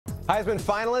Heisman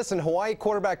finalist and Hawaii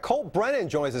quarterback Colt Brennan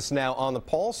joins us now on The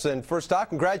Pulse. And first off,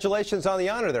 congratulations on the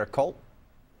honor there, Colt.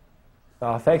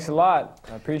 Thanks a lot.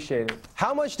 I appreciate it.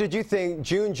 How much did you think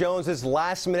June Jones's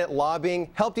last-minute lobbying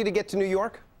helped you to get to New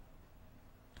York?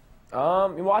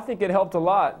 Well, I think it helped a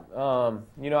lot.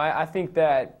 I think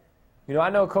that, I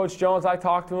know Coach Jones. I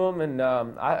talked to him,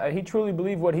 and he truly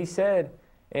believed what he said.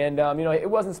 And, it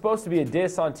wasn't supposed to be a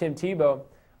diss on Tim Tebow.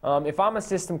 If I'm a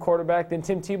system quarterback, then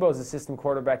Tim Tebow is a system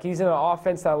quarterback. He's in an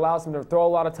offense that allows him to throw a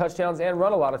lot of touchdowns and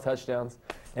run a lot of touchdowns.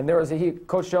 And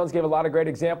Coach Jones gave a lot of great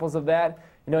examples of that.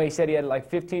 He said he had like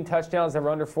 15 touchdowns that were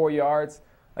under 4 yards.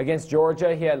 Against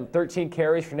Georgia, he had 13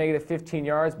 carries for negative 15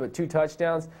 yards, but 2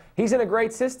 touchdowns. He's in a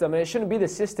great system, and it shouldn't be the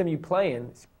system you play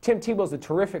in. Tim Tebow's a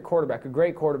terrific quarterback, a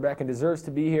great quarterback, and deserves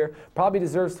to be here, probably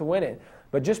deserves to win it.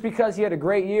 But just because he had a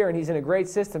great year and he's in a great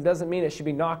system doesn't mean it should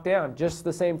be knocked down. Just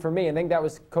the same for me. I think that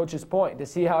was Coach's point, to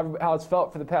see how it's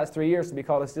felt for the past 3 years to be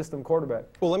called a system quarterback.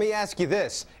 Well, let me ask you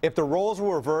this. If the roles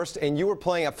were reversed and you were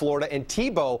playing at Florida and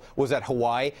Tebow was at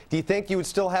Hawaii, do you think you would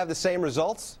still have the same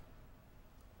results?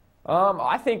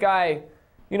 I think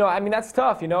that's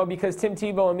tough, because Tim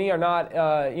Tebow and me are not,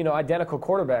 identical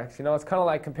quarterbacks. It's kind of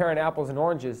like comparing apples and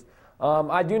oranges.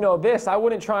 I do know this. I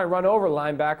wouldn't try and run over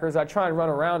linebackers. I'd try and run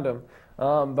around them.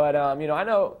 I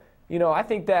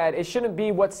think that it shouldn't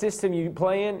be what system you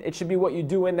play in. It should be what you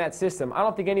do in that system. I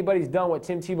don't think anybody's done what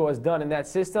Tim Tebow has done in that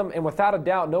system, and without a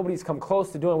doubt, nobody's come close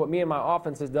to doing what me and my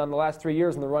offense has done the last 3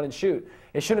 years in the run and shoot.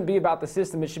 It shouldn't be about the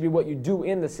system. It should be what you do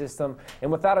in the system.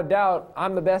 And without a doubt,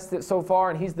 I'm the best so far,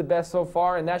 and he's the best so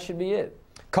far, and that should be it.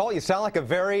 Colt, you sound like a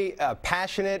very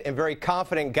passionate and very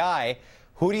confident guy.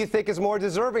 Who do you think is more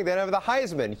deserving than of the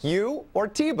Heisman, you or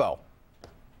Tebow?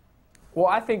 Well,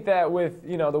 I think that with,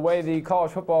 the way the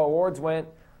college football awards went,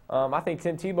 I think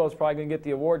Tim Tebow is probably going to get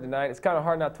the award tonight. It's kind of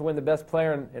hard not to win the best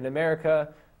player in America,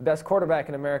 the best quarterback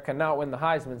in America, and not win the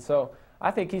Heisman. So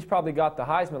I think he's probably got the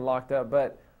Heisman locked up.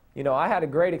 But, I had a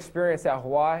great experience at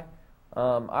Hawaii.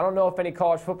 I don't know if any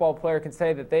college football player can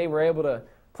say that they were able to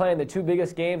play in the 2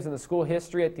 biggest games in the school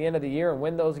history at the end of the year and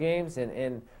win those games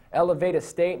and elevate a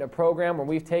state and a program where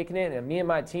we've taken it. And me and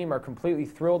my team are completely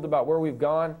thrilled about where we've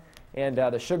gone. And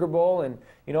the Sugar Bowl, and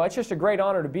it's just a great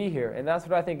honor to be here, and that's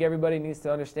what I think everybody needs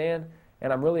to understand,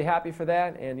 and I'm really happy for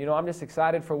that, and I'm just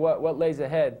excited for what lays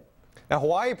ahead. Now,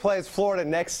 Hawaii plays Florida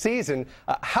next season.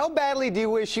 How badly do you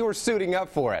wish you were suiting up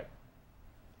for it?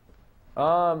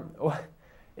 Yeah,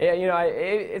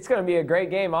 it's going to be a great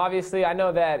game. Obviously, I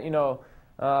know that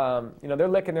they're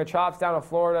licking their chops down in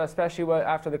Florida, especially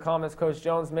after the comments Coach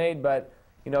Jones made. But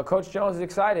Coach Jones is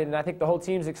excited, and I think the whole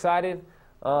team's excited.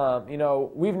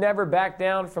 We've never backed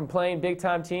down from playing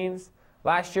big-time teams.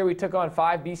 Last year we took on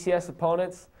 5 BCS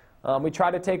opponents. We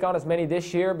tried to take on as many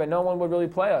this year, but no one would really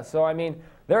play us. So,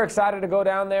 they're excited to go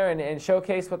down there and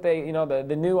showcase what they,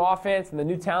 the new offense and the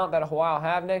new talent that Hawaii will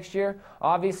have next year.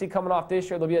 Obviously, coming off this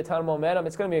year, there'll be a ton of momentum.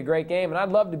 It's going to be a great game, and I'd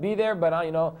love to be there, but,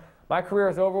 my career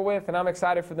is over with, and I'm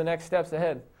excited for the next steps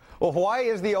ahead. Well, Hawaii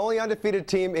is the only undefeated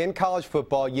team in college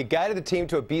football. You guided the team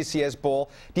to a BCS Bowl.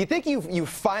 Do you think you've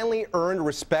finally earned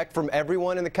respect from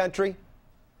everyone in the country?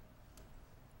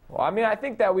 Well, I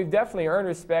think that we've definitely earned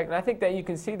respect, and I think that you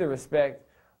can see the respect.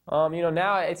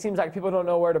 Now it seems like people don't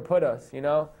know where to put us.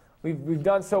 We've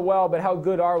done so well, but how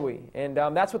good are we? And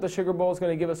that's what the Sugar Bowl is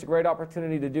going to give us a great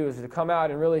opportunity to do, is to come out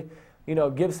and really,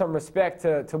 give some respect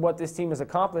to what this team has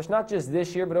accomplished, not just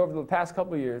this year, but over the past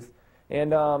couple of years.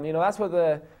 And, that's what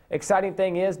the exciting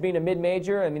thing is, being a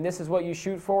mid-major. This is what you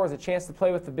shoot for, is a chance to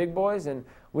play with the big boys, and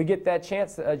we get that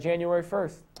chance January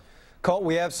 1st. Colt,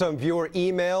 we have some viewer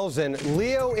emails, and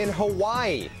Leo in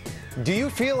Hawaii. Do you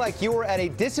feel like you were at a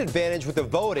disadvantage with the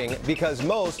voting because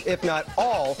most, if not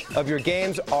all, of your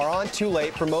games are on too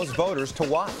late for most voters to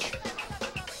watch?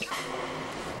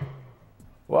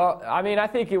 Well, I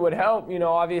think it would help,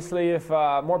 obviously, if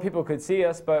more people could see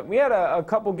us. But we had a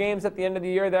couple games at the end of the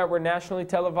year that were nationally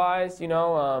televised. They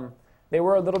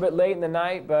were a little bit late in the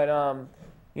night, but,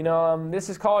 this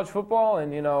is college football,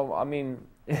 and,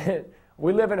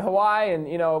 we live in Hawaii, and,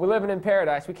 we're living in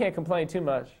paradise. We can't complain too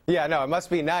much. Yeah, no, it must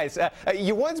be nice.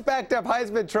 You once backed up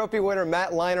Heisman Trophy winner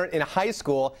Matt Leinart in high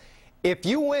school. If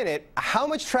you win it, how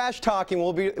much trash talking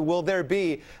will there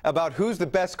be about who's the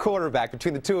best quarterback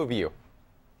between the two of you?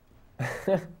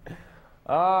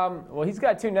 Well, he's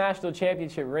got 2 national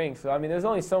championship rings, so there's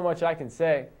only so much I can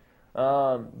say.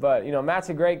 But Matt's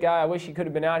a great guy. I wish he could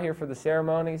have been out here for the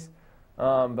ceremonies.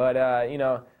 I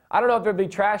don't know if there'll be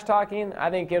trash talking. I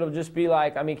think it'll just be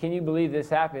like, can you believe this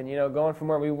happened? Going from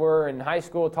where we were in high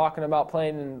school, talking about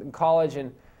playing in college,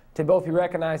 and to both be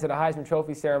recognized at a Heisman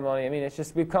Trophy ceremony. I mean, it's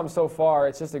just, we've come so far.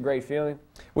 It's just a great feeling.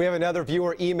 We have another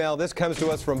viewer email. This comes to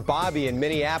us from Bobby in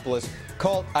Minneapolis.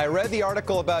 Colt, I read the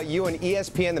article about you in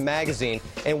ESPN, the magazine,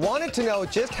 and wanted to know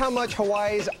just how much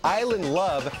Hawaii's island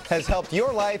love has helped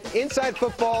your life inside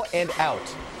football and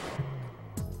out.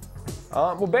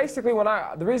 Well, basically,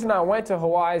 the reason I went to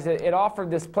Hawaii is it offered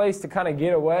this place to kind of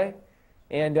get away.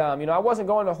 And, you know, I wasn't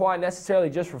going to Hawaii necessarily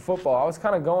just for football. I was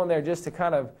kind of going there just to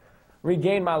kind of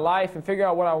regain my life and figure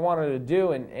out what I wanted to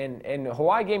do. And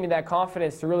Hawaii gave me that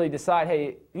confidence to really decide,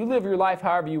 hey, you live your life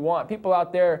however you want. People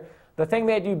out there, the thing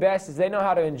they do best is they know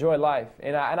how to enjoy life.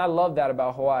 And I love that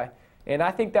about Hawaii. And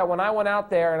I think that when I went out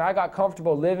there and I got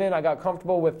comfortable living, I got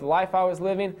comfortable with the life I was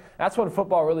living, that's when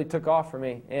football really took off for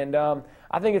me. And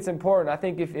I think it's important. I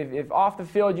think if off the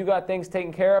field you got things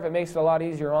taken care of, it makes it a lot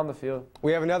easier on the field.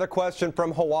 We have another question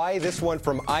from Hawaii, this one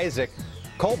from Isaac.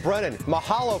 Colt Brennan,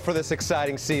 mahalo for this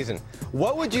exciting season.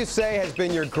 What would you say has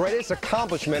been your greatest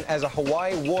accomplishment as a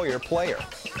Hawaii Warrior player?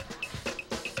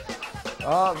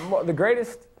 The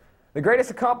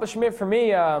greatest accomplishment for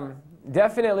me,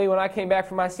 definitely when I came back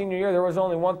from my senior year, there was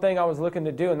only one thing I was looking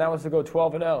to do, and that was to go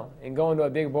 12-0 and go into a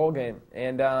big bowl game.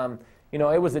 And, you know,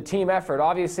 it was a team effort.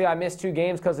 Obviously, I missed 2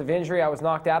 games because of injury. I was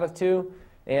knocked out of 2.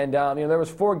 And, you know, there was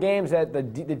 4 games that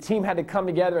the team had to come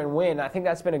together and win. I think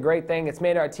that's been a great thing. It's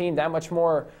made our team that much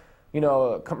more, you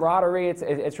know, camaraderie.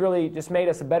 It's really just made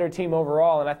us a better team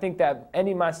overall. And I think that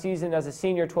ending my season as a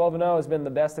senior 12-0 has been the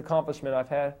best accomplishment I've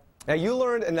had. Now, you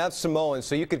learned enough Samoan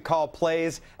so you could call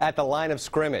plays at the line of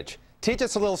scrimmage. Teach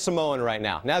us a little Samoan right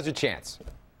now. Now's your chance.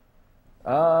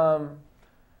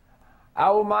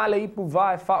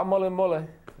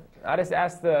 I just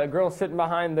asked the girl sitting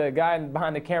behind the guy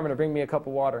behind the camera to bring me a cup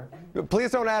of water. Please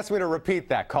don't ask me to repeat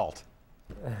that, Colt.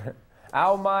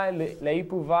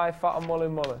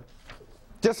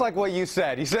 Just like what you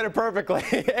said. You said it perfectly.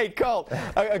 Hey, Colt,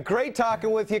 a great talking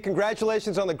with you.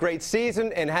 Congratulations on the great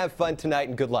season, and have fun tonight,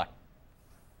 and good luck.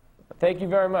 Thank you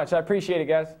very much. I appreciate it,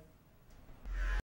 guys.